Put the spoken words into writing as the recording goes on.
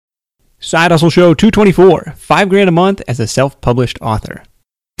Side Hustle Show 224, $5,000 a month as a self-published author.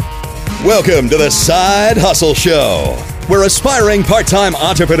 Welcome to the Side Hustle Show, where aspiring part-time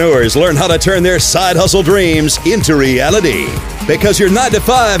entrepreneurs learn how to turn their side hustle dreams into reality. Because your 9 to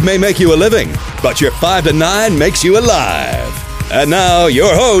 5 may make you a living, but your 5 to 9 makes you alive. And now,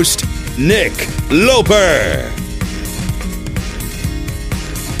 your host, Nick Loper.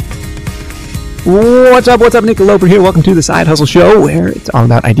 What's up, Nick Loper here. Welcome to the Side Hustle Show, where it's all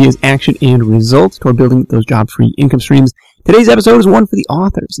about ideas, action, and results toward building those job-free income streams. Today's episode is one for the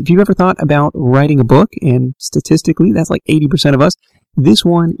authors. If you've ever thought about writing a book, and statistically that's like 80% of us, this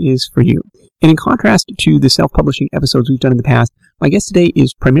one is for you. And in contrast to the self-publishing episodes we've done in the past, my guest today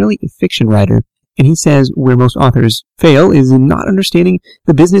is primarily a fiction writer, and he says where most authors fail is in not understanding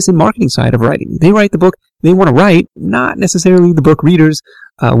the business and marketing side of writing. They write the book they want to write, not necessarily the book readers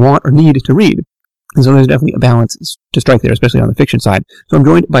want or need to read. And so there's definitely a balance to strike there, especially on the fiction side. So I'm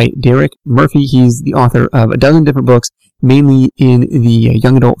joined by Derek Murphy. He's the author of a dozen different books, mainly in the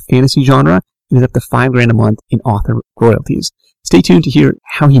young adult fantasy genre. He's up to $5,000 a month in author royalties. Stay tuned to hear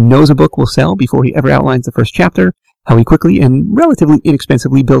how he knows a book will sell before he ever outlines the first chapter, how he quickly and relatively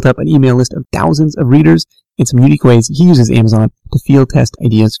inexpensively built up an email list of thousands of readers, and some unique ways he uses Amazon to field test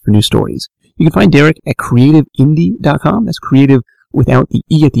ideas for new stories. You can find Derek at creativeindie.com. That's creative without the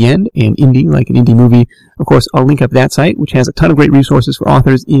E at the end, and indie, like an indie movie. Of course, I'll link up that site, which has a ton of great resources for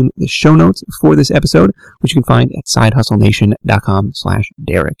authors in the show notes for this episode, which you can find at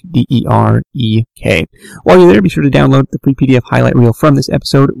sidehustlenation.com/Derek, D-E-R-E-K. While you're there, be sure to download the free PDF highlight reel from this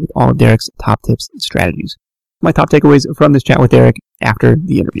episode with all of Derek's top tips and strategies. My top takeaways from this chat with Derek after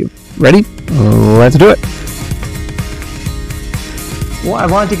the interview. Ready? Let's do it. Well, I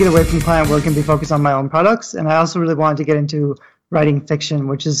wanted to get away from client work and be focused on my own products, and I also really wanted to get into writing fiction,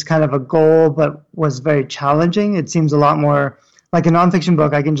 which is kind of a goal, but was very challenging. It seems a lot more like a nonfiction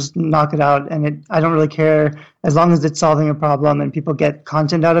book. I can just knock it out, and I don't really care as long as it's solving a problem and people get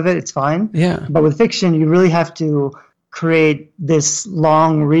content out of it. It's fine. Yeah. But with fiction, you really have to create this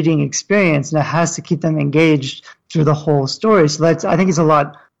long reading experience, and it has to keep them engaged through the whole story. So I think it's a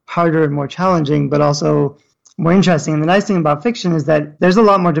lot harder and more challenging, but also more interesting. And the nice thing about fiction is that there's a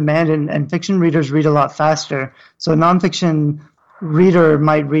lot more demand, and fiction readers read a lot faster. So a nonfiction reader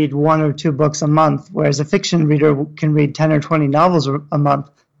might read 1 or 2 books a month, whereas a fiction reader can read 10 or 20 novels a month,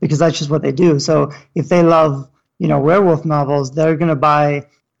 because that's just what they do. So if they love, werewolf novels, they're going to buy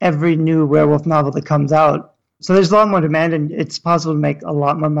every new werewolf novel that comes out. So there's a lot more demand, and it's possible to make a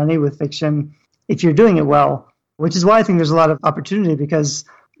lot more money with fiction if you're doing it well, which is why I think there's a lot of opportunity, because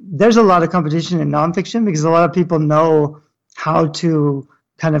there's a lot of competition in nonfiction, because a lot of people know how to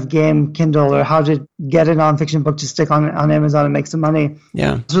kind of game Kindle or how to get a nonfiction book to stick on Amazon and make some money.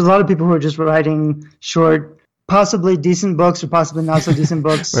 Yeah. So there's a lot of people who are just writing short, possibly decent books or possibly not so decent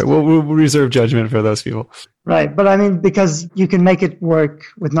books. Right. We'll reserve judgment for those people. Right. But I mean, because you can make it work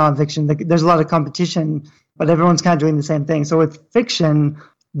with nonfiction, there's a lot of competition, but everyone's kind of doing the same thing. So with fiction,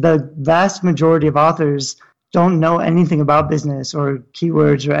 the vast majority of authors don't know anything about business or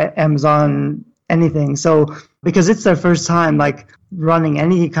keywords or Amazon, anything. So because it's their first time running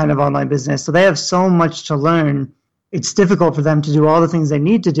any kind of online business, so they have so much to learn, it's difficult for them to do all the things they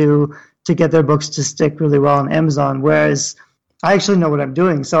need to do to get their books to stick really well on Amazon, whereas I actually know what I'm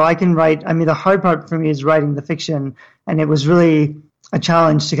doing. So I can write, the hard part for me is writing the fiction, and it was really a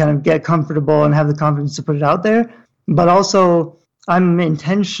challenge to kind of get comfortable and have the confidence to put it out there. But also, I'm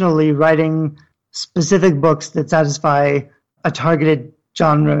intentionally writing specific books that satisfy a targeted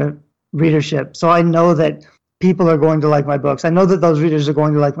genre readership. So I know that people are going to like my books. I know that those readers are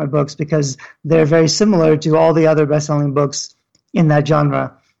going to like my books because they're very similar to all the other best-selling books in that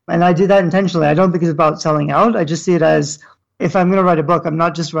genre. And I do that intentionally. I don't think it's about selling out. I just see it as, if I'm going to write a book, I'm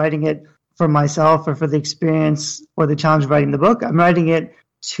not just writing it for myself or for the experience or the challenge of writing the book. I'm writing it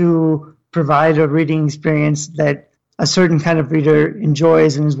to provide a reading experience that a certain kind of reader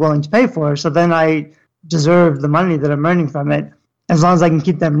enjoys and is willing to pay for. So then I deserve the money that I'm earning from it, as long as I can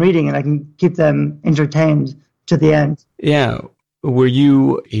keep them reading and I can keep them entertained to the end. Yeah. Were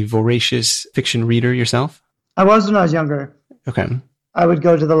you a voracious fiction reader yourself? I was when I was younger. Okay. I would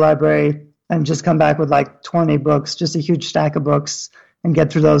go to the library and just come back with 20 books, just a huge stack of books, and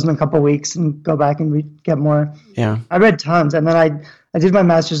get through those in a couple of weeks and go back and get more. Yeah. I read tons. And then I did my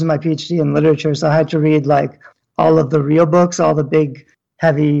master's and my PhD in literature, so I had to read all of the real books, all the big,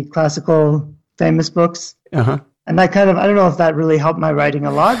 heavy, classical, famous books. Uh-huh. And that I don't know if that really helped my writing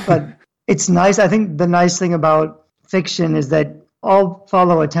a lot, but it's nice. I think the nice thing about fiction is that I'll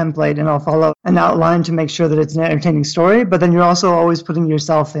follow a template and I'll follow an outline to make sure that it's an entertaining story, but then you're also always putting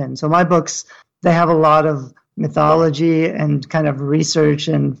yourself in. So my books, they have a lot of mythology and kind of research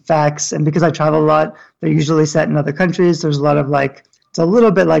and facts. And because I travel a lot, they're usually set in other countries. There's a lot of like, it's a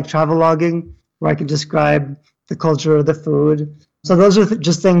little bit like travel logging where I can describe the culture or the food. So those are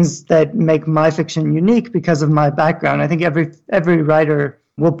just things that make my fiction unique because of my background. I think every writer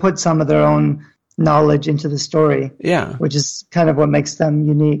will put some of their own knowledge into the story. Yeah. Which is kind of what makes them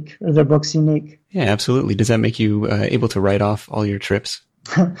unique, or their books unique. Yeah, absolutely. Does that make you able to write off all your trips?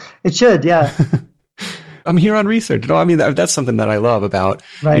 It should, yeah. I'm here on research. No, I mean, that's something that I love about,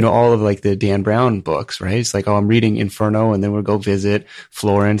 right. All of like the Dan Brown books, right? It's like, oh, I'm reading Inferno and then we'll go visit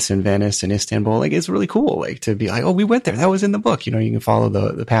Florence and Venice and Istanbul. Like, it's really cool, like to be like, oh, we went there. That was in the book. You can follow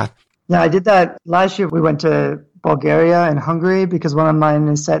the path. Yeah, I did that last year. We went to Bulgaria and Hungary because one of mine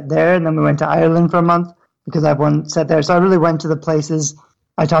is set there. And then we went to Ireland for a month because I have one set there. So I really went to the places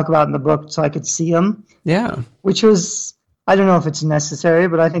I talk about in the book so I could see them. Yeah. Which was, I don't know if it's necessary,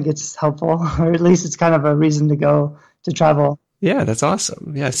 but I think it's helpful, or at least it's kind of a reason to go to travel. Yeah, that's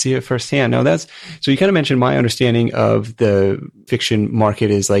awesome. Yeah, see it firsthand. Now so you kind of mentioned my understanding of the fiction market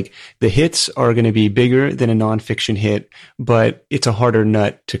is like the hits are going to be bigger than a nonfiction hit, but it's a harder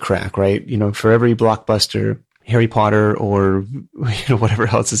nut to crack, right? For every blockbuster, Harry Potter or whatever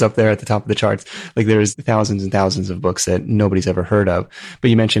else is up there at the top of the charts, like there's thousands and thousands of books that nobody's ever heard of. But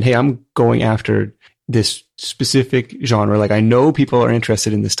you mentioned, hey, I'm going after this specific genre. Like I know people are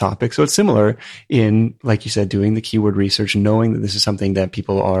interested in this topic. So it's similar in, like you said, doing the keyword research, knowing that this is something that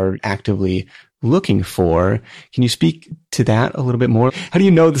people are actively looking for. Can you speak to that a little bit more? How do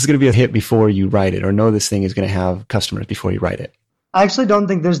you know this is going to be a hit before you write it, or know this thing is going to have customers before you write it? I actually don't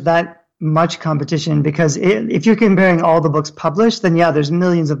think there's that much competition because if you're comparing all the books published, then yeah, there's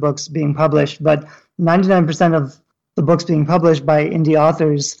millions of books being published, but 99% of the books being published by indie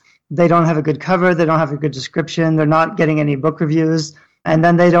authors, they don't have a good cover, they don't have a good description, they're not getting any book reviews, and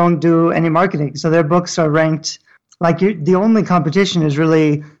then they don't do any marketing. So their books are ranked, the only competition is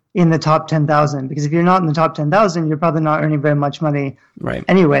really in the top 10,000, because if you're not in the top 10,000, you're probably not earning very much money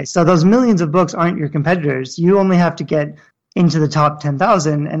anyway. So those millions of books aren't your competitors. You only have to get into the top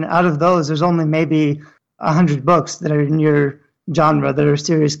 10,000, and out of those, there's only maybe 100 books that are in your genre that are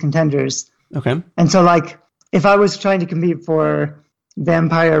serious contenders. Okay. And so if I was trying to compete for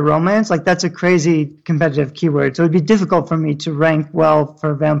vampire romance, that's a crazy competitive keyword. So it'd be difficult for me to rank well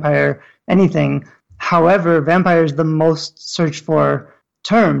for vampire anything. However, vampire is the most searched for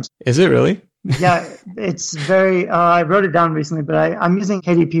terms. Is it really? Yeah, it's very, I wrote it down recently, but I'm using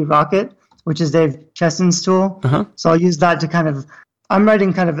KDP Rocket, which is Dave Cheston's tool. Uh-huh. So I'll use that to I'm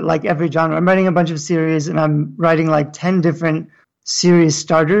writing kind of like every genre. I'm writing a bunch of series, and I'm writing 10 different series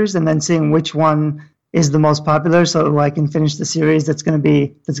starters and then seeing which one is the most popular, so I can finish the series that's going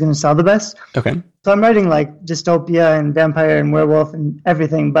to sell the best. Okay. So I'm writing dystopia and vampire and werewolf and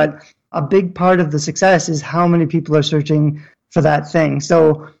everything, but a big part of the success is how many people are searching for that thing.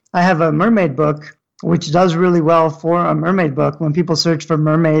 So I have a mermaid book, which does really well for a mermaid book. When people search for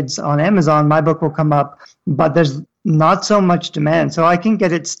mermaids on Amazon, my book will come up, but there's not so much demand. So I can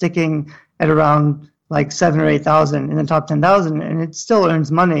get it sticking at around 7,000 or 8,000 in the top 10,000, and it still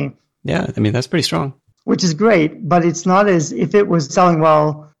earns money. Yeah, I mean, that's pretty strong. Which is great, but it's not as if it was selling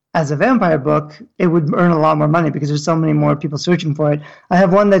well as a vampire book, it would earn a lot more money because there's so many more people searching for it. I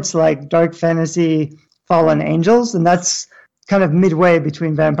have one that's dark fantasy Fallen Angels, and that's kind of midway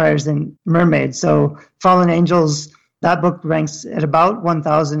between vampires and mermaids. So Fallen Angels, that book ranks at about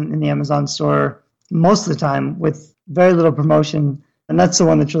 1,000 in the Amazon store most of the time with very little promotion, and that's the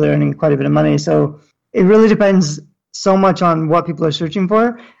one that's really earning quite a bit of money. So it really depends so much on what people are searching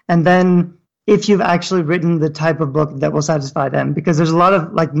for, and then if you've actually written the type of book that will satisfy them. Because there's a lot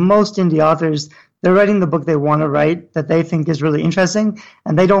of, most indie authors, they're writing the book they want to write that they think is really interesting,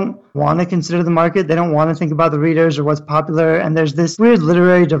 and they don't want to consider the market. They don't want to think about the readers or what's popular. And there's this weird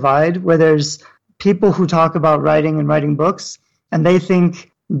literary divide where there's people who talk about writing and writing books, and they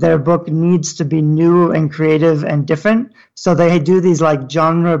think their book needs to be new and creative and different. So they do these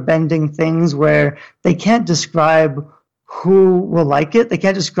genre-bending things where they can't describe who will like it. They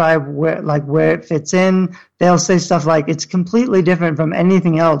can't describe where it fits in. They'll say stuff like, it's completely different from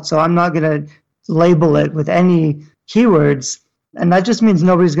anything else, so I'm not going to label it with any keywords. And that just means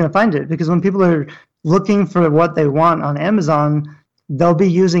nobody's going to find it, because when people are looking for what they want on Amazon, they'll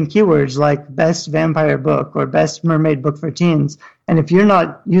be using keywords like best vampire book or best mermaid book for teens. And if you're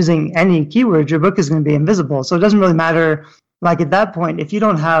not using any keywords, your book is going to be invisible. So it doesn't really matter. At that point, if you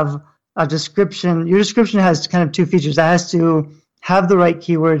don't have a description, your description has kind of two features. It has to have the right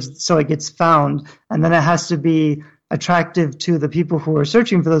keywords so it gets found, and then it has to be attractive to the people who are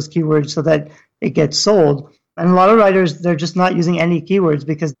searching for those keywords so that it gets sold. And a lot of writers, they're just not using any keywords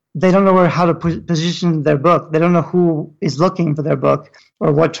because they don't know how to position their book. They don't know who is looking for their book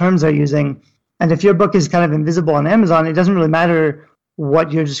or what terms they're using. And if your book is kind of invisible on Amazon, it doesn't really matter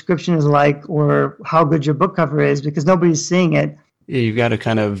what your description is like or how good your book cover is because nobody's seeing it. You've got to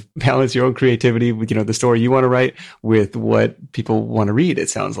kind of balance your own creativity with, the story you want to write with what people want to read, it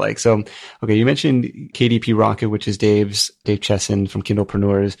sounds like. So, okay, you mentioned KDP Rocket, which is Dave Chesson from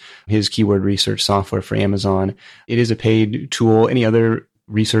Kindlepreneurs, his keyword research software for Amazon. It is a paid tool. Any other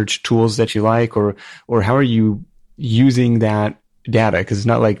research tools that you like, or how are you using that data? Because it's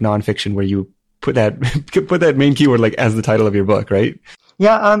not like nonfiction where you put that main keyword like as the title of your book, right?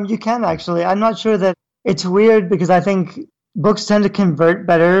 Yeah, you can actually. I'm not sure that it's weird because I think books tend to convert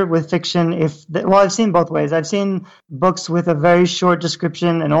better with fiction I've seen both ways. I've seen books with a very short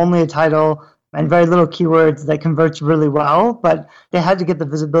description and only a title and very little keywords that converts really well, but they had to get the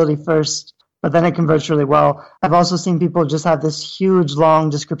visibility first, but then it converts really well. I've also seen people just have this huge long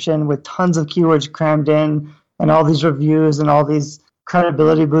description with tons of keywords crammed in and all these reviews and all these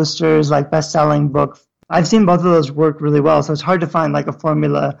credibility boosters like best-selling book. I've seen both of those work really well, so it's hard to find like a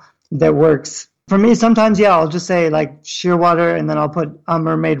formula that works. For me, sometimes, I'll just say like Shearwater, and then I'll put A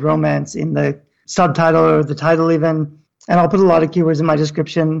Mermaid Romance in the subtitle or the title even. And I'll put a lot of keywords in my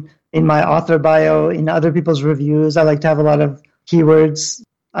description, in my author bio, in other people's reviews. I like to have a lot of keywords.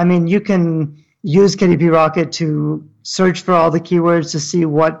 I mean, you can use KDP Rocket to search for all the keywords to see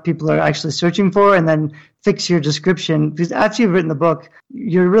what people are actually searching for and then fix your description. Because after you've written the book,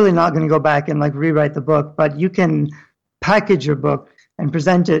 you're really not going to go back and like rewrite the book, but you can package your book and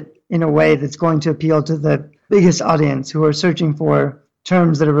present it in a way that's going to appeal to the biggest audience who are searching for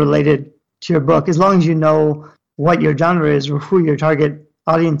terms that are related to your book, as long as you know what your genre is or who your target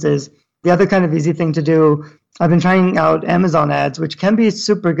audience is. The other kind of easy thing to do, I've been trying out Amazon ads, which can be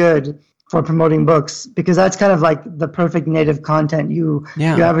super good for promoting books because that's kind of like the perfect native content. You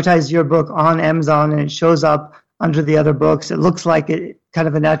advertise your book on Amazon and it shows up under the other books. It looks like it kind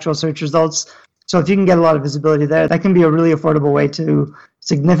of a natural search results. So if you can get a lot of visibility there, that can be a really affordable way to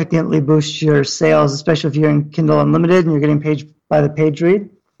significantly boost your sales, especially if you're in Kindle Unlimited and you're getting paid by the page read.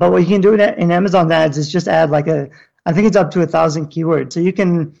 But what you can do in Amazon ads is just add I think it's up to 1,000 keywords. So you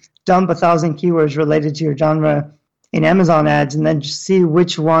can dump 1,000 keywords related to your genre in Amazon ads and then just see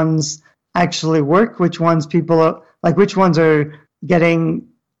which ones actually work, which ones which ones are getting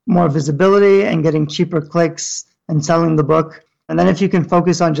more visibility and getting cheaper clicks and selling the book. And then if you can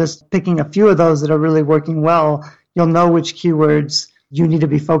focus on just picking a few of those that are really working well, you'll know which keywords you need to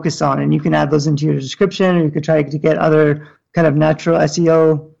be focused on. And you can add those into your description, or you could try to get other kind of natural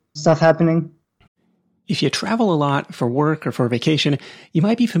SEO stuff happening. If you travel a lot for work or for vacation, you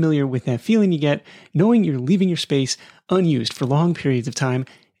might be familiar with that feeling you get knowing you're leaving your space unused for long periods of time,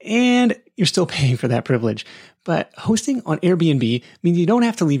 and you're still paying for that privilege. But hosting on Airbnb means you don't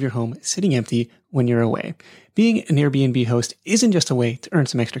have to leave your home sitting empty when you're away. Being an Airbnb host isn't just a way to earn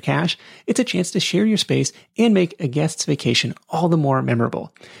some extra cash. It's a chance to share your space and make a guest's vacation all the more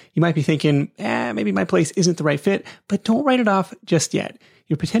memorable. You might be thinking, maybe my place isn't the right fit, but don't write it off just yet.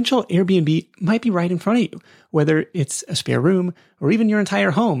 Your potential Airbnb might be right in front of you. Whether it's a spare room or even your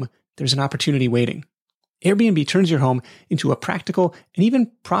entire home, there's an opportunity waiting. Airbnb turns your home into a practical and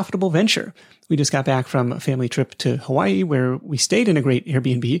even profitable venture. We just got back from a family trip to Hawaii where we stayed in a great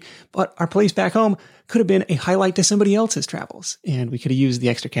Airbnb, but our place back home could have been a highlight to somebody else's travels, and we could have used the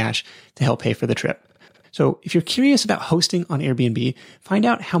extra cash to help pay for the trip. So if you're curious about hosting on Airbnb, find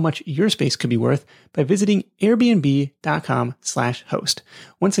out how much your space could be worth by visiting airbnb.com/host.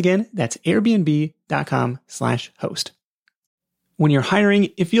 Once again, that's airbnb.com/host. When you're hiring,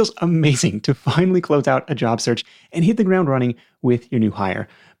 it feels amazing to finally close out a job search and hit the ground running with your new hire.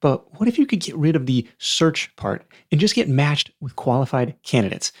 But what if you could get rid of the search part and just get matched with qualified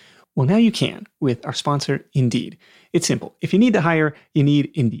candidates? Well, now you can with our sponsor, Indeed. It's simple. If you need to hire, you need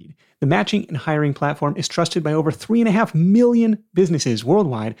Indeed. The matching and hiring platform is trusted by over 3.5 million businesses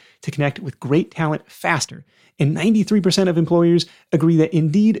worldwide to connect with great talent faster. And 93% of employers agree that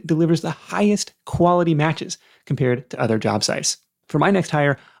Indeed delivers the highest quality matches compared to other job sites. For my next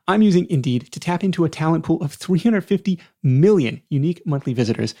hire, I'm using Indeed to tap into a talent pool of 350 million unique monthly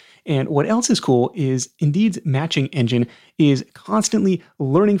visitors. And what else is cool is Indeed's matching engine is constantly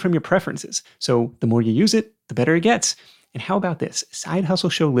learning from your preferences. So the more you use it, the better it gets. And how about this? Side Hustle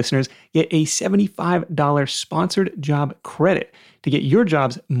Show listeners get a $75 sponsored job credit to get your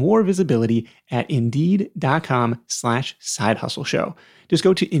jobs more visibility at Indeed.com/sidehustleshow. Just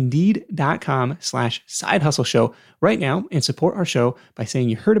go to Indeed.com/sidehustleshow right now and support our show by saying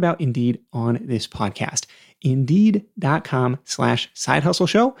you heard about Indeed on this podcast.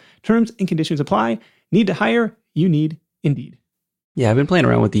 Indeed.com/sidehustleshow. Terms and conditions apply. Need to hire? You need Indeed. Yeah, I've been playing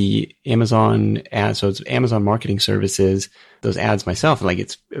around with the Amazon ads. So it's Amazon Marketing Services, those ads myself. Like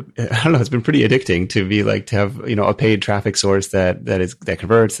I don't know, it's been pretty addicting to be like, to have, a paid traffic source that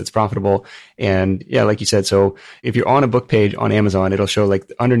converts, that's profitable. And yeah, like you said, so if you're on a book page on Amazon, it'll show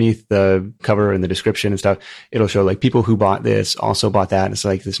like underneath the cover and the description and stuff, it'll show like people who bought this also bought that. And it's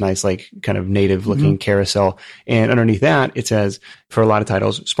like this nice, like kind of native looking carousel. And underneath that, it says for a lot of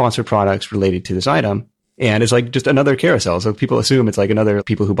titles, sponsored products related to this item. And it's like just another carousel. So people assume it's like another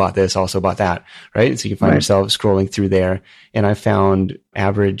people who bought this also bought that, right? And so you can find yourself scrolling through there. And I found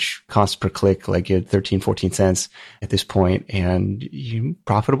average cost per click, like at 13, 14 cents at this point, and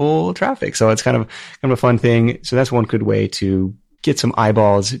profitable traffic. So it's kind of a fun thing. So that's one good way to get some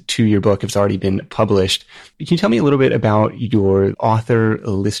eyeballs to your book if it's already been published. Can you tell me a little bit about your author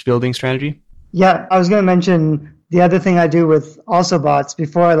list building strategy? Yeah, I was going to mention the other thing I do with also bots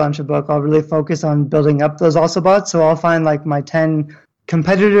before I launch a book, I'll really focus on building up those also bots. So I'll find like my 10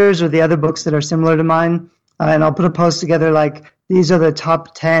 competitors or the other books that are similar to mine. And I'll put a post together like, these are the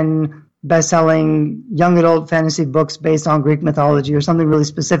top 10 best-selling young adult fantasy books based on Greek mythology or something really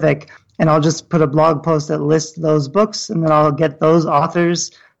specific. And I'll just put a blog post that lists those books. And then I'll get those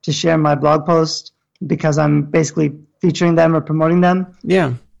authors to share my blog post because I'm basically featuring them or promoting them.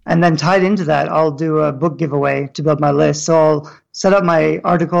 Yeah. And then tied into that, I'll do a book giveaway to build my list. So I'll set up my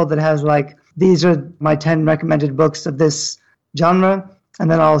article that has like, these are my 10 recommended books of this genre. And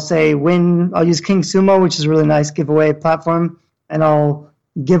then I'll say I'll use King Sumo, which is a really nice giveaway platform. And I'll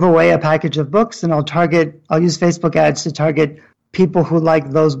give away a package of books and I'll use Facebook ads to target people who like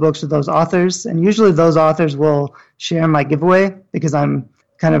those books or those authors. And usually those authors will share my giveaway because I'm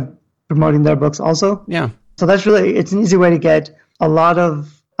kind of promoting their books also. Yeah. So it's an easy way to get a lot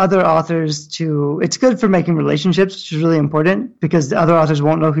of other authors it's good for making relationships, which is really important because the other authors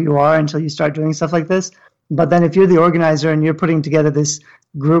won't know who you are until you start doing stuff like this. But then if you're the organizer and you're putting together this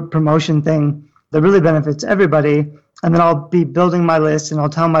group promotion thing that really benefits everybody, and then I'll be building my list and I'll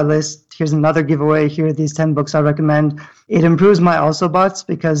tell my list, here's another giveaway, here are these 10 books I recommend. It improves my also bots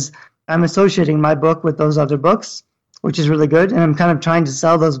because I'm associating my book with those other books, which is really good. And I'm kind of trying to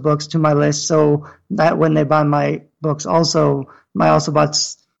sell those books to my list so that when they buy my books also, my also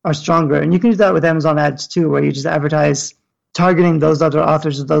bots are stronger. And you can do that with Amazon ads too, where you just advertise targeting those other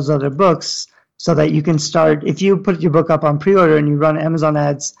authors of those other books so that you can start, if you put your book up on pre-order and you run Amazon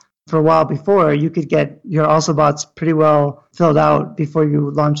ads for a while before, you could get your also bots pretty well filled out before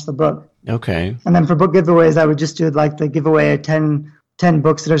you launch the book. Okay. And then for book giveaways, I would just do like the giveaway of 10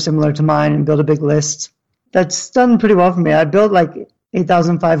 books that are similar to mine and build a big list. That's done pretty well for me. I built like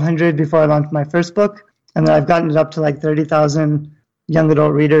 8,500 before I launched my first book, and then I've gotten it up to like 30,000 young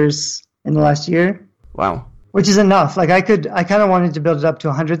adult readers in the last year. Wow. Which is enough. Like I kind of wanted to build it up to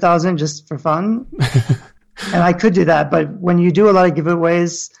 100,000 just for fun. And I could do that. But when you do a lot of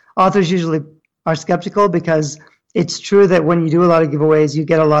giveaways, authors usually are skeptical because it's true that when you do a lot of giveaways, you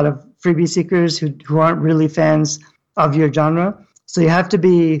get a lot of freebie seekers who aren't really fans of your genre. So you have to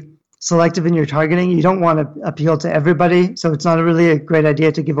be selective in your targeting. You don't want to appeal to everybody. So it's not really a great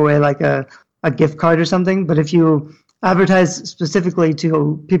idea to give away like a gift card or something. But if you advertise specifically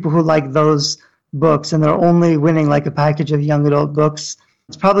to people who like those books and they're only winning like a package of young adult books,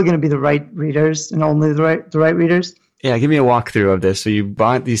 it's probably going to be the right readers and only the right readers. Yeah, give me a walkthrough of this. So you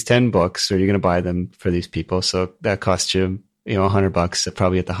bought these 10 books, or you're going to buy them for these people. So that costs you, $100,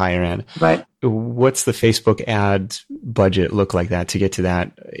 probably at the higher end. Right. What's the Facebook ad budget look like that to get to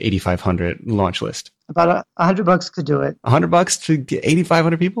that 8,500 launch list? About $100 could do it. $100 to get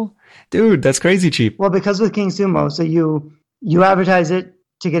 8,500 people? Dude, that's crazy cheap. Well, because with King Sumo, so you advertise it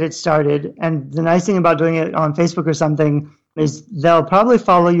to get it started. And the nice thing about doing it on Facebook or something is they'll probably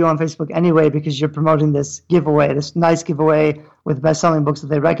follow you on Facebook anyway because you're promoting this giveaway, this nice giveaway with best-selling books that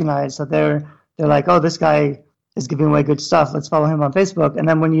they recognize. So they're like, oh, this guy is giving away good stuff. Let's follow him on Facebook. And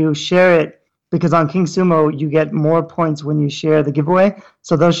then when you share it, because on King Sumo, you get more points when you share the giveaway.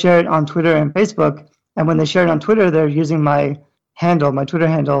 So they'll share it on Twitter and Facebook. And when they share it on Twitter, they're using my Twitter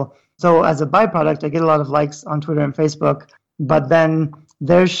handle. So as a byproduct, I get a lot of likes on Twitter and Facebook. But then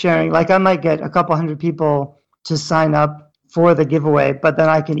they're sharing, like I might get a couple hundred people to sign up for the giveaway, but then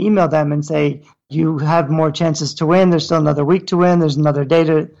I can email them and say, you have more chances to win. There's still another week to win. There's another day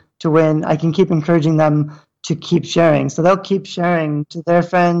to win. I can keep encouraging them to keep sharing. So they'll keep sharing to their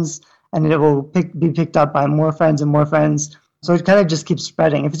friends, and it will be picked up by more friends and more friends. So it kind of just keeps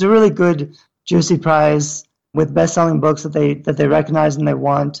spreading. If it's a really good, juicy prize with best-selling books that they recognize and they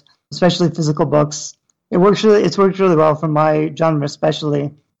want, especially physical books, it's worked really well for my genre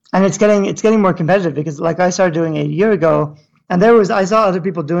especially. And it's getting more competitive because like I started doing it a year ago, And I saw other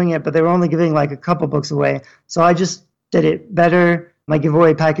people doing it, but they were only giving like a couple books away. So I just did it better. My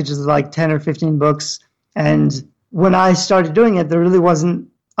giveaway packages was like 10 or 15 books. And when I started doing it, there really wasn't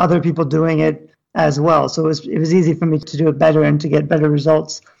other people doing it as well. So it was easy for me to do it better and to get better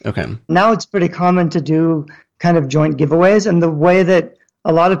results. Okay. Now it's pretty common to do kind of joint giveaways. And the way that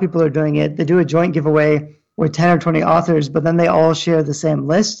a lot of people are doing it, they do a joint giveaway with 10 or 20 authors, but then they all share the same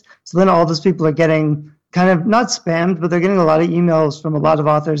list. So then all those people are getting kind of not spammed, but they're getting a lot of emails from a lot of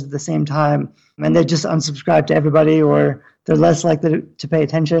authors at the same time. And they just unsubscribe to everybody, or they're less likely to pay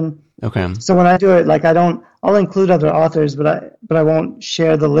attention. Okay. So when I do it, like I'll include other authors, but I won't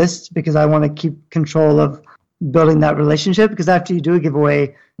share the list because I want to keep control of building that relationship. Because after you do a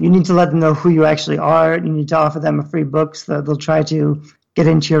giveaway, you need to let them know who you actually are. You need to offer them a free book so that they'll try to get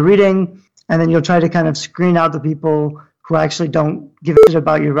into your reading. And then you'll try to kind of screen out the people who actually don't give a shit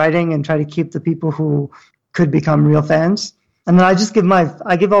about your writing and try to keep the people who could become real fans. And then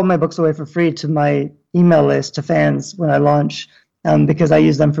I give all my books away for free to my email list, to fans when I launch, because I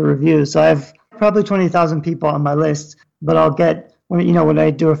use them for reviews. So I have probably 20,000 people on my list, but I'll get, when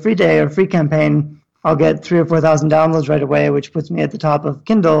I do a free day or free campaign, I'll get 3,000 or 4,000 downloads right away, which puts me at the top of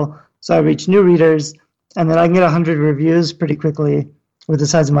Kindle. So I reach new readers, and then I can get 100 reviews pretty quickly with the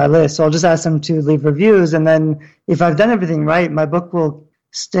size of my list. So I'll just ask them to leave reviews, and then if I've done everything right, my book will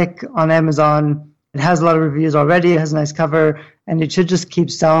stick on Amazon. It has a lot of reviews already. It has a nice cover, and it should just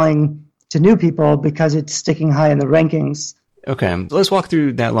keep selling to new people because it's sticking high in the rankings. Okay. Let's walk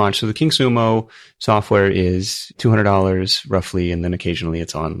through that launch. So the KingSumo software is $200 roughly, and then occasionally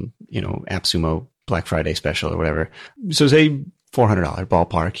it's on, AppSumo Black Friday special or whatever. So say $400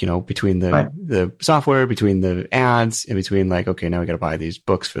 ballpark, between the software, between the ads, and between like, okay, now we got to buy these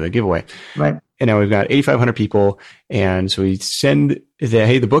books for the giveaway. Right. And now we've got 8,500 people. And so we send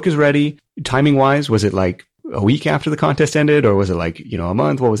hey, the book is ready. Timing wise, was it like a week after the contest ended, or was it like, a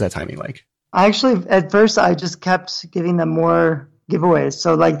month? What was that timing like? At first, I just kept giving them more giveaways.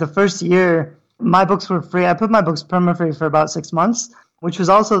 So like the first year, my books were free. I put my books perma-free for about 6 months, which was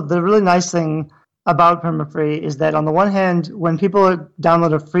also the really nice thing about perma-free is that on the one hand, when people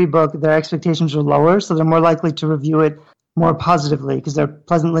download a free book, their expectations are lower, so they're more likely to review it more positively because they're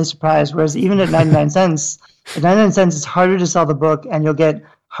pleasantly surprised. Whereas even at 99 cents, it's harder to sell the book and you'll get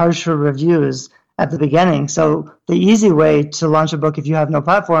harsher reviews at the beginning. So the easy way to launch a book if you have no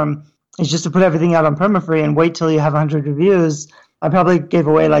platform is just to put everything out on perma-free and wait till you have 100 reviews. I probably gave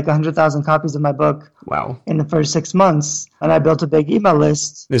away like 100,000 copies of my book. Wow. In the first 6 months, and I built a big email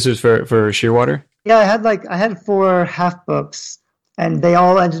list. This is for Shearwater? Yeah, I had 4 half books, and they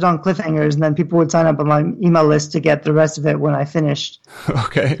all ended on cliffhangers, and then people would sign up on my email list to get the rest of it when I finished.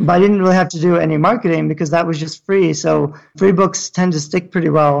 Okay. But I didn't really have to do any marketing because that was just free. So free books tend to stick pretty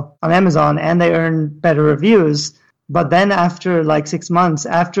well on Amazon, and they earn better reviews. But then after like 6 months,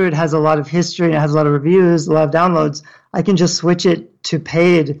 after it has a lot of history and it has a lot of reviews, a lot of downloads, I can just switch it to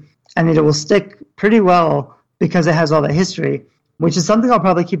paid, and it will stick pretty well because it has all that history, which is something I'll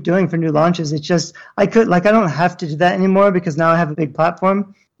probably keep doing for new launches. It's just, I don't have to do that anymore because now I have a big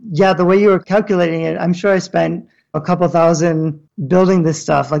platform. Yeah, the way you were calculating it, I'm sure I spent a couple thousand building this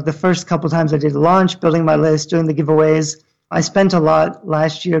stuff. Like the first couple times I did a launch, building my list, doing the giveaways. I spent a lot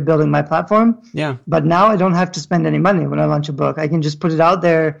last year building my platform. Yeah. But now I don't have to spend any money when I launch a book. I can just put it out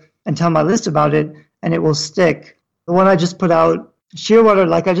there and tell my list about it, and it will stick. The one I just put out, Shearwater,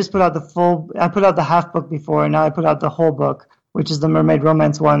 like I just put out I put out the half book before, and now I put out the whole book, which is the Mermaid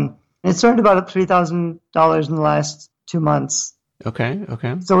Romance one. And it's earned about $3,000 in the last 2 months. Okay.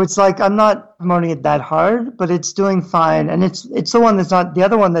 So it's like I'm not promoting it that hard, but it's doing fine. And it's the one that's not, the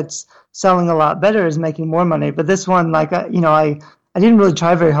other one that's selling a lot better is making more money. But this one, like, I didn't really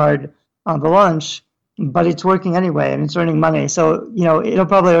try very hard on the launch, but it's working anyway, and it's earning money. So, it'll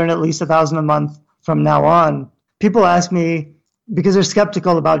probably earn at least $1,000 a month from now on. People ask me, because they're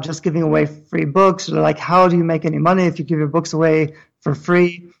skeptical about just giving away free books. They're like, how do you make any money if you give your books away for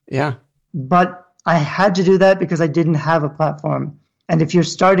free? Yeah. But I had to do that because I didn't have a platform. And if you're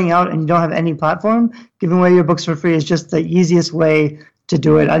starting out and you don't have any platform, giving away your books for free is just the easiest way to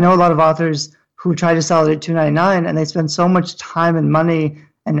do it. I know a lot of authors who try to sell it at $2.99, and they spend so much time and money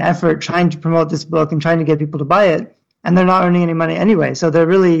and effort trying to promote this book and trying to get people to buy it, and they're not earning any money anyway. So they're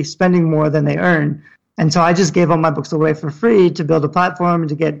really spending more than they earn. And so I just gave all my books away for free to build a platform and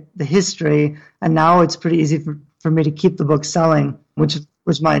to get the history. And now it's pretty easy for me to keep the book selling, which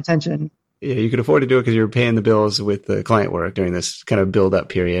was my intention. Yeah, you could afford to do it because you're paying the bills with the client work during this kind of build-up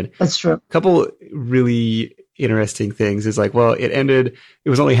period. That's true. A couple really interesting things is like, well, it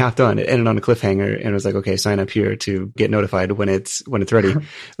was only half done. It ended on a cliffhanger and it was like, okay, sign up here to get notified when it's ready.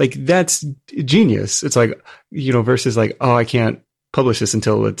 Like that's genius. It's like, versus like, oh, I can't publish this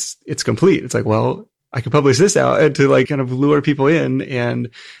until it's complete. It's like, well, I can publish this out to like kind of lure people in, and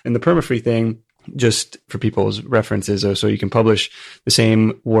the permafree thing, just for people's references, so you can publish the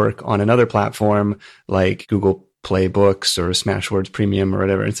same work on another platform like Google Play Books or Smashwords Premium or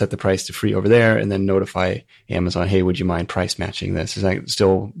whatever, and set the price to free over there, and then notify Amazon, hey, would you mind price matching this? Is that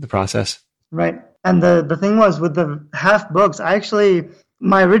still the process? Right. And the thing was with the half books,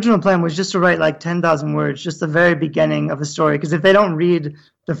 my original plan was just to write like 10,000 words, just the very beginning of a story. Because if they don't read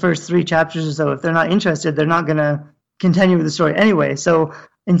the first 3 chapters or so, if they're not interested, they're not going to continue with the story anyway. So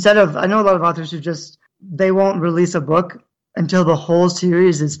instead of, I know a lot of authors who they won't release a book until the whole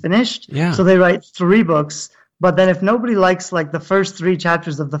series is finished. Yeah. So they write 3 books. But then if nobody likes like the first 3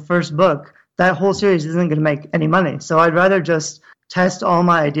 chapters of the first book, that whole series isn't going to make any money. So I'd rather just test all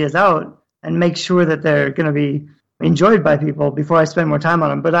my ideas out and make sure that they're going to be enjoyed by people before I spend more time on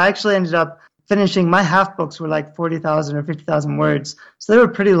them. But I actually ended up finishing, my half books were like 40,000 or 50,000 words. So they were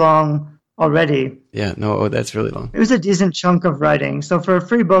pretty long already. Yeah, no, that's really long. It was a decent chunk of writing. So for a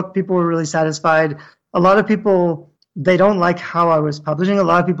free book, people were really satisfied. A lot of people, they don't like how I was publishing. A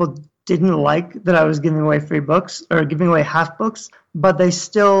lot of people didn't like that I was giving away free books or giving away half books, but they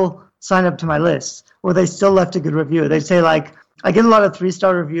still signed up to my list, or they still left a good review. They'd say like, I get a lot of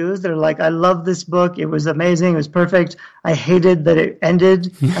 3-star reviews. They're like, I love this book. It was amazing. It was perfect. I hated that it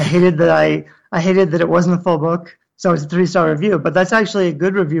ended. I hated that it wasn't a full book. So it's a 3-star review. But that's actually a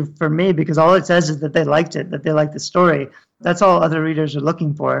good review for me, because all it says is that they liked it, that they liked the story. That's all other readers are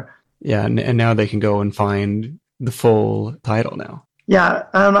looking for. Yeah, and now they can go and find the full title now. Yeah,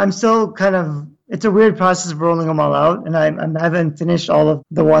 I'm still it's a weird process of rolling them all out, and I haven't finished all of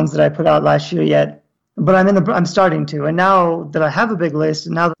the ones that I put out last year yet. But I'm starting to. And now that I have a big list,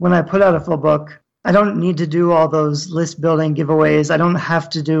 and now that when I put out a full book, I don't need to do all those list building giveaways. I don't have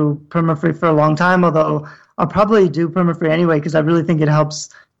to do permafree for a long time, although I'll probably do permafree anyway, because I really think it helps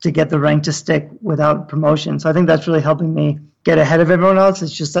to get the rank to stick without promotion. So I think that's really helping me get ahead of everyone else.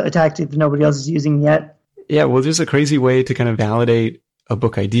 It's just a tactic that nobody else is using yet. Yeah, well, there's a crazy way to kind of validate a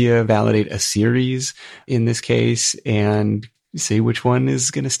book idea, validate a series in this case, and see which one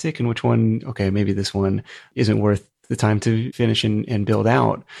is going to stick and which one, okay, maybe this one isn't worth the time to finish and build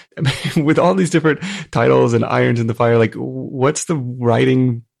out. With all these different titles and irons in the fire, like what's the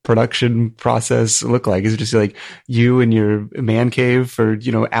writing production process look like? Is it just like you in your man cave for,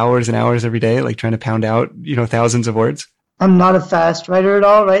 hours and hours every day, like trying to pound out, thousands of words? I'm not a fast writer at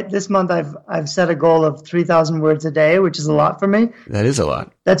all, right? This month I've set a goal of 3,000 words a day, which is a lot for me. That is a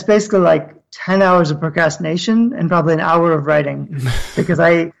lot. That's basically like 10 hours of procrastination and probably an hour of writing, because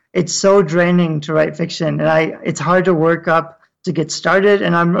it's so draining to write fiction, and it's hard to work up to get started,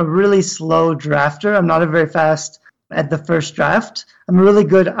 and I'm a really slow drafter. I'm not a very fast at the first draft. I'm a really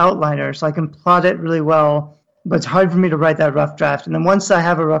good outliner, so I can plot it really well, but it's hard for me to write that rough draft. And then once I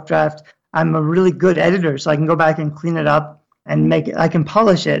have a rough draft, I'm a really good editor, so I can go back and clean it up and I can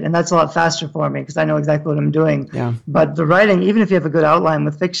polish it, and that's a lot faster for me because I know exactly what I'm doing. Yeah. But the writing, even if you have a good outline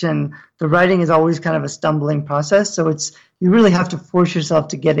with fiction, the writing is always kind of a stumbling process, so you really have to force yourself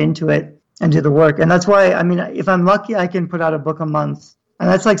to get into it and do the work. And that's why, if I'm lucky, I can put out a book a month, and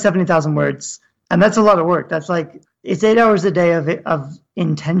that's like 70,000 words, and that's a lot of work. That's like, it's 8 hours a day of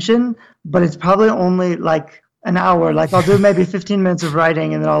intention, but it's probably only like an hour. Like I'll do maybe 15 minutes of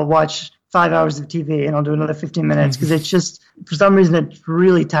writing, and then I'll watch 5 hours of TV, and I'll do another 15 minutes, because it's just, for some reason, it's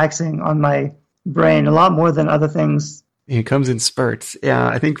really taxing on my brain, a lot more than other things. It comes in spurts. Yeah,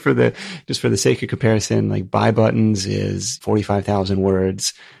 I think for the sake of comparison, like Buy Buttons is 45,000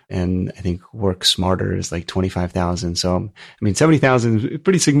 words, and I think Work Smarter is like 25,000. So, 70,000 is a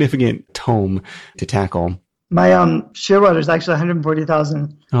pretty significant tome to tackle. My Shearwater is actually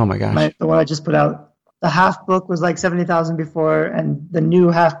 140,000. Oh my gosh. The one I just put out. The half book was like 70,000 before, and the new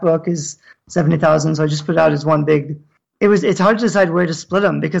half book is 70,000. So I just put it out as one big. It's hard to decide where to split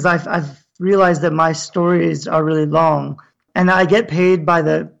them, because I've realized that my stories are really long, and I get paid by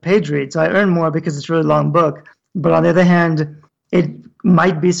the page read, so I earn more because it's a really long book. But on the other hand, it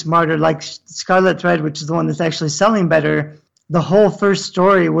might be smarter. Like Scarlet Thread, which is the one that's actually selling better, the whole first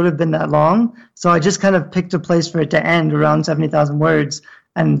story would have been that long. So I just kind of picked a place for it to end around 70,000 words.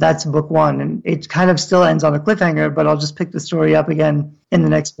 And that's book one. And it kind of still ends on a cliffhanger, but I'll just pick the story up again in the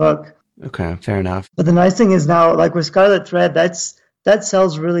next book. Okay, fair enough. But the nice thing is now, like with Scarlet Thread, that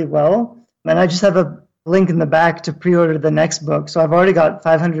sells really well. And I just have a link in the back to pre-order the next book. So I've already got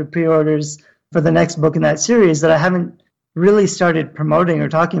 500 pre-orders for the next book in that series that I haven't really started promoting or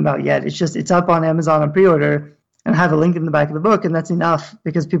talking about yet. It's up on Amazon on pre-order, and I have a link in the back of the book, and that's enough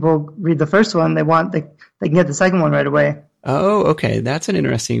because people read the first one, they can get the second one right away. Oh, okay. That's an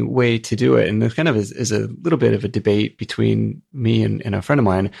interesting way to do it. And it kind of is a little bit of a debate between me and a friend of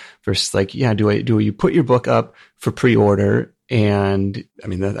mine versus like, yeah, do you put your book up for pre-order? And I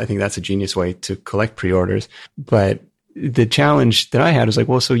mean, I think that's a genius way to collect pre-orders. But the challenge that I had was like,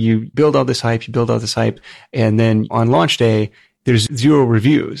 well, so you build all this hype, and then on launch day, there's 0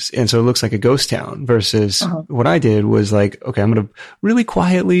 reviews. And so it looks like a ghost town versus what I did was like, okay, I'm going to really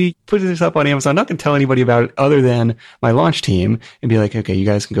quietly put this up on Amazon. I'm not going to tell anybody about it other than my launch team and be like, okay, you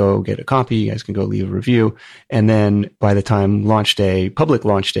guys can go get a copy. You guys can go leave a review. And then by the time public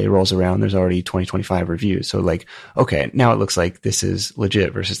launch day rolls around, there's already 25 reviews. So like, okay, now it looks like this is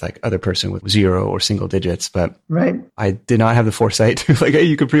legit versus like other person with 0 or single digits. But right. I did not have the foresight to like, hey,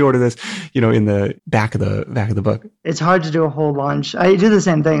 you could pre-order this, in the back of the book. It's hard to do a whole launch. I do the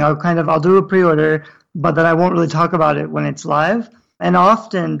same thing. I'll do a pre-order, but then I won't really talk about it when it's live. And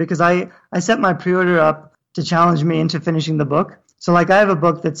often, because I set my pre-order up to challenge me into finishing the book. So like I have a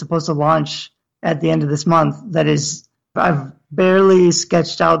book that's supposed to launch at the end of this month I've barely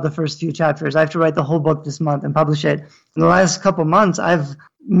sketched out the first few chapters. I have to write the whole book this month and publish it. In the last couple months, I've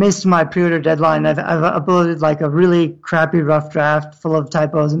missed my pre-order deadline. I've uploaded like a really crappy rough draft full of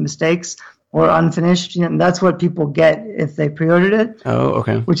typos and mistakes, or unfinished, and that's what people get if they pre-ordered it. Oh,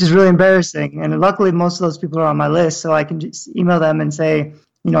 okay. Which is really embarrassing. And luckily, most of those people are on my list, so I can just email them and say,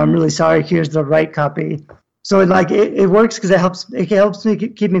 I'm really sorry, here's the right copy. So it works because it helps me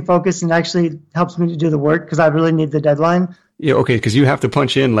keep me focused and actually helps me to do the work because I really need the deadline. Yeah, okay, because you have to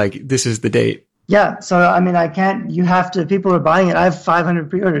punch in, like, this is the date. Yeah, so, I mean, people are buying it. I have 500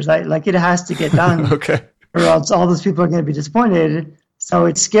 pre-orders. It has to get done. Okay. Or else all those people are going to be disappointed. So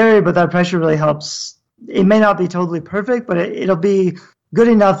it's scary, but that pressure really helps. It may not be totally perfect, but it'll be good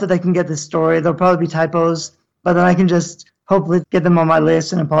enough that they can get the story. There'll probably be typos, but then I can just hopefully get them on my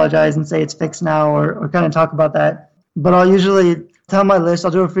list and apologize and say it's fixed now or kind of talk about that. But I'll usually tell my list. I'll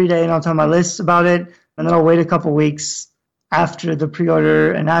do a free day and I'll tell my list about it, and then I'll wait a couple weeks after the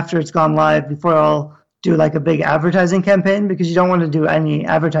pre-order and after it's gone live before I'll do like a big advertising campaign because you don't want to do any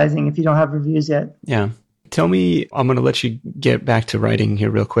advertising if you don't have reviews yet. Yeah. Tell me, I'm going to let you get back to writing here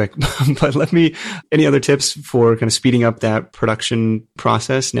real quick, but any other tips for kind of speeding up that production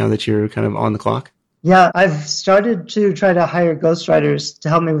process now that you're kind of on the clock? Yeah, I've started to try to hire ghostwriters to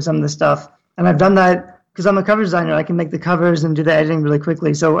help me with some of this stuff. And I've done that because I'm a cover designer. I can make the covers and do the editing really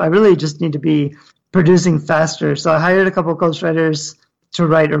quickly. So I really just need to be producing faster. So I hired a couple of ghostwriters to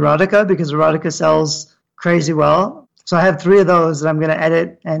write erotica because erotica sells crazy well. So I have 3 of those that I'm going to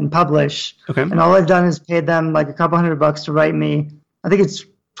edit and publish. Okay. And all I've done is paid them like a couple $100 to write me. I think it's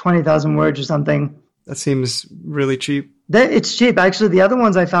 20,000 words or something. That seems really cheap. It's cheap. Actually, the other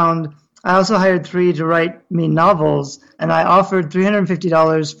ones I found, I also hired 3 to write me novels, and I offered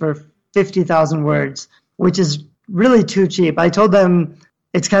 $350 for 50,000 words, which is really too cheap. I told them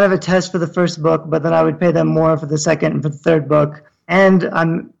it's kind of a test for the first book, but then I would pay them more for the second and for the third book. And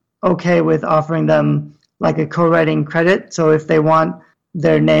I'm okay with offering them like a co-writing credit. So if they want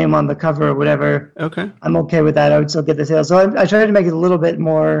their name on the cover or whatever, okay, I'm okay with that. I would still get the sale. So I tried to make it a little bit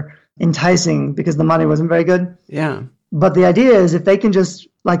more enticing because the money wasn't very good. Yeah. But the idea is if they can just,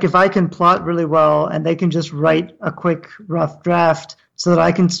 like if I can plot really well and they can just write a quick rough draft so that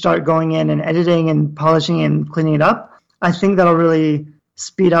I can start going in and editing and polishing and cleaning it up, I think that'll really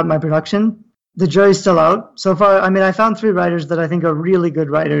speed up my production. The jury's still out. So far, I mean, I found 3 writers that I think are really good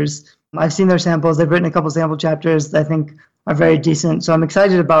writers. I've seen their samples. They've written a couple sample chapters that I think are very decent. So I'm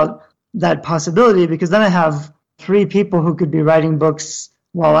excited about that possibility because then I have 3 people who could be writing books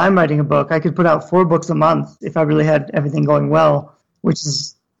while I'm writing a book. I could put out 4 books a month if I really had everything going well, which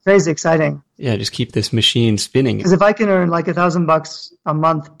is crazy exciting. Yeah, just keep this machine spinning. Because if I can earn like $1,000 a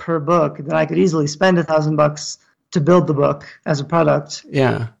month per book, then I could easily spend $1,000 to build the book as a product.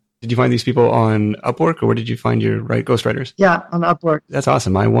 Yeah. Did you find these people on Upwork, or where did you find your ghostwriters? Yeah, on Upwork. That's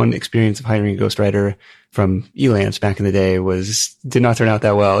awesome. My one experience of hiring a ghostwriter from Elance back in the day did not turn out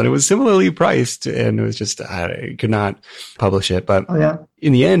that well. And it was similarly priced, and it was just, I could not publish it. But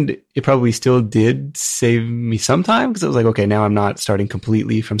in the end, it probably still did save me some time because it was like, okay, now I'm not starting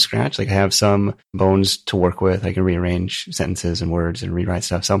completely from scratch. Like I have some bones to work with. I can rearrange sentences and words and rewrite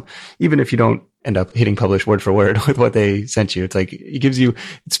stuff. So even if you don't end up hitting publish word for word with what they sent you, it's like, it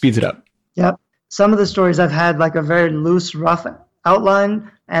speeds it up. Yep. Some of the stories I've had like a very loose, rough outline,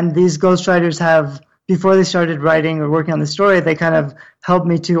 and these ghostwriters have, before they started writing or working on the story, they kind of helped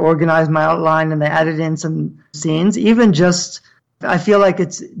me to organize my outline, and they added in some scenes. Even just, I feel like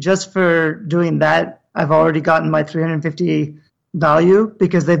it's just for doing that I've already gotten my 350 value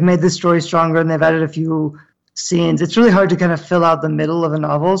because they've made the story stronger and they've added a few scenes. It's really hard to kind of fill out the middle of a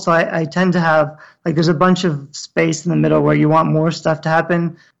novel. So I tend to have, like, there's a bunch of space in the middle where you want more stuff to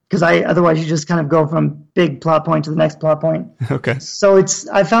happen, because otherwise you just kind of go from big plot point to the next plot point. Okay. So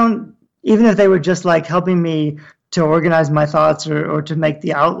I found, even if they were just like helping me to organize my thoughts or to make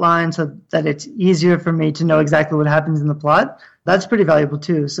the outline so that it's easier for me to know exactly what happens in the plot, that's pretty valuable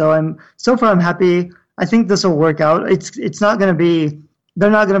too. So so far I'm happy. I think this will work out. It's not going to be, they're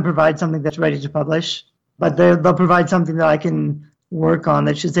not going to provide something that's ready to publish, but they'll provide something that I can work on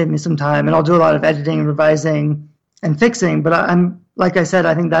that should save me some time. And I'll do a lot of editing, revising, and fixing. But I'm, like I said,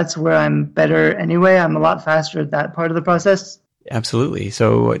 I think that's where I'm better anyway. I'm a lot faster at that part of the process. Absolutely.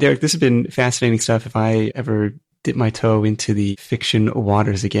 So, Derek, this has been fascinating stuff. If I ever dip my toe into the fiction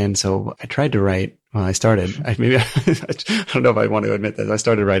waters again. So I tried to write, well, I started, I don't know if I want to admit that. I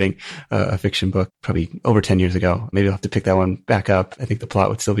started writing a fiction book probably over 10 years ago. Maybe I'll have to pick that one back up. I think the plot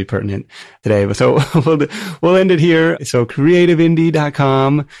would still be pertinent today. But so we'll end it here. So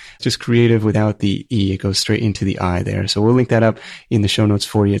creativeindie.com, just creative without the E. It goes straight into the I there. So we'll link that up in the show notes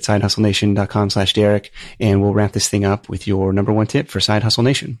for you at sidehustlenation.com/Derek. And we'll wrap this thing up with your number one tip for Side Hustle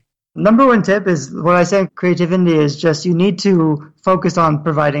Nation. Number one tip is what I say in Creative Indie is just you need to focus on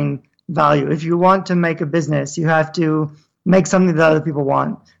providing value. If you want to make a business, you have to make something that other people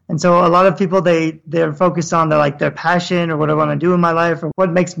want. And so a lot of people, they're focused on their passion or what I want to do in my life or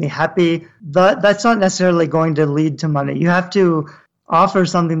what makes me happy. That's not necessarily going to lead to money. You have to offer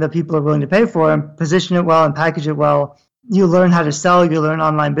something that people are willing to pay for and position it well and package it well. You learn how to sell, you learn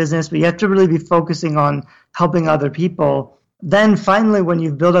online business, but you have to really be focusing on helping other people. Then finally, when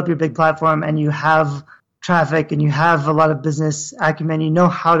you've built up your big platform and you have traffic and you have a lot of business acumen, you know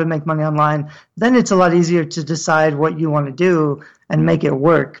how to make money online, then it's a lot easier to decide what you want to do and make it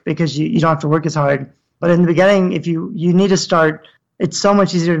work because you don't have to work as hard. But in the beginning, if you need to start, it's so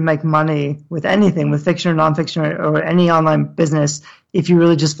much easier to make money with anything, with fiction or nonfiction or any online business, if you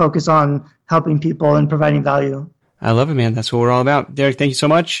really just focus on helping people and providing value. I love it, man. That's what we're all about. Derek, thank you so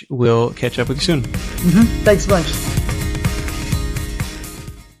much. We'll catch up with you soon. Thanks a bunch.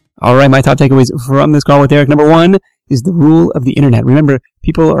 All right, my top takeaways from this call with Derek. Number one is the rule of the internet. Remember,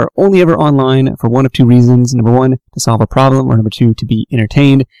 people are only ever online for one of two reasons. Number one, to solve a problem, or number two, to be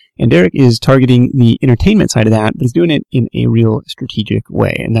entertained. And Derek is targeting the entertainment side of that, but he's doing it in a real strategic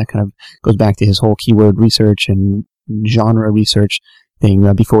way. And that kind of goes back to his whole keyword research and genre research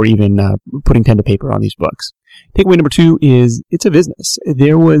thing before even putting pen to paper on these books. Takeaway number two is it's a business.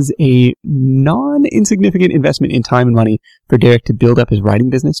 There was a non-insignificant investment in time and money for Derek to build up his writing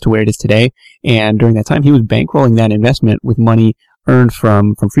business to where it is today. And during that time, he was bankrolling that investment with money earned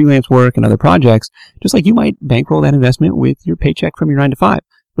from freelance work and other projects, just like you might bankroll that investment with your paycheck from your 9-to-5.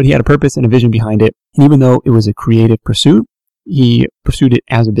 But he had a purpose and a vision behind it. And even though it was a creative pursuit, he pursued it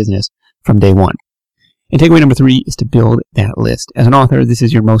as a business from day one. And takeaway number three is to build that list. As an author, this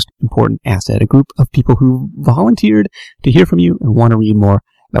is your most important asset, a group of people who volunteered to hear from you and want to read more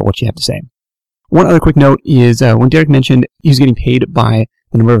about what you have to say. One other quick note is when Derek mentioned he was getting paid by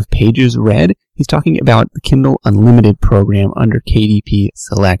the number of pages read, he's talking about the Kindle Unlimited program under KDP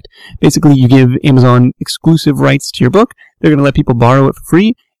Select. Basically, you give Amazon exclusive rights to your book. They're going to let people borrow it for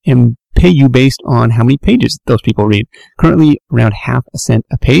free and pay you based on how many pages those people read. Currently, around half a cent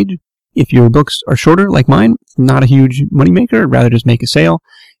a page. If your books are shorter, like mine, it's not a huge moneymaker. I'd rather just make a sale.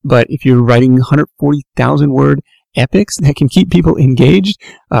 But if you're writing 140,000 word epics that can keep people engaged,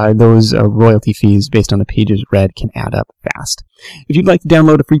 those royalty fees based on the pages read can add up fast. If you'd like to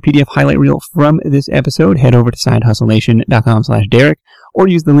download a free PDF highlight reel from this episode, head over to sidehustlenation.com/Derek or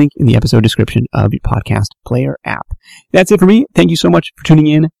use the link in the episode description of your podcast player app. That's it for me. Thank you so much for tuning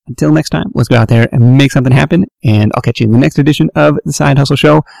in. Until next time, let's go out there and make something happen. And I'll catch you in the next edition of the Side Hustle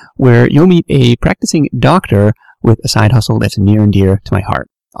Show, where you'll meet a practicing doctor with a side hustle that's near and dear to my heart.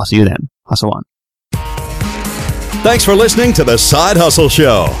 I'll see you then. Hustle on. Thanks for listening to the Side Hustle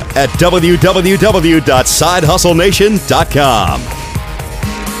Show at www.sidehustlenation.com.